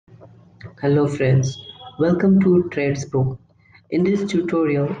Hello friends, welcome to Trades Pro. In this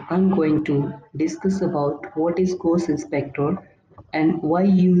tutorial, I'm going to discuss about what is Ghost Inspector and why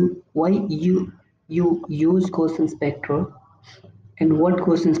you use Ghost Inspector and what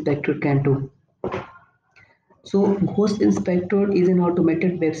Ghost Inspector can do. So Ghost Inspector is an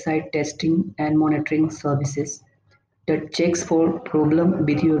automated website testing and monitoring services that checks for problem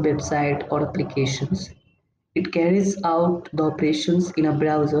with your website or applications. It carries out the operations in a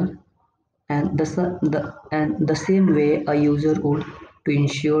browser and the same way a user would to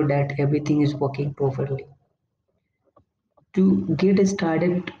ensure that everything is working properly. To get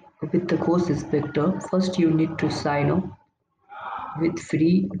started with the Ghost Inspector, first you need to sign up with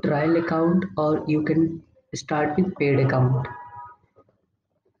free trial account or you can start with paid account.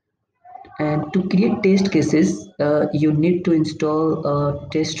 And to create test cases, you need to install a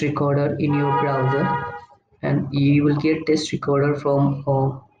test recorder in your browser, and you will get test recorder from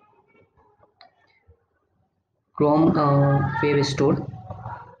Chrome Web Store,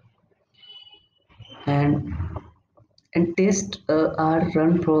 and tests are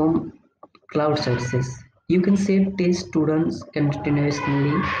run from cloud services. You can set test to run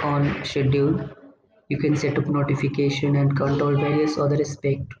continuously on schedule. You can set up notification and control various other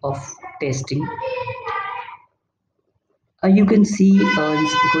aspects of testing. You can see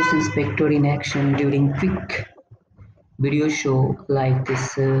Ghost Inspector in action during quick video show like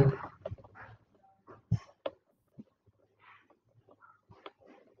this.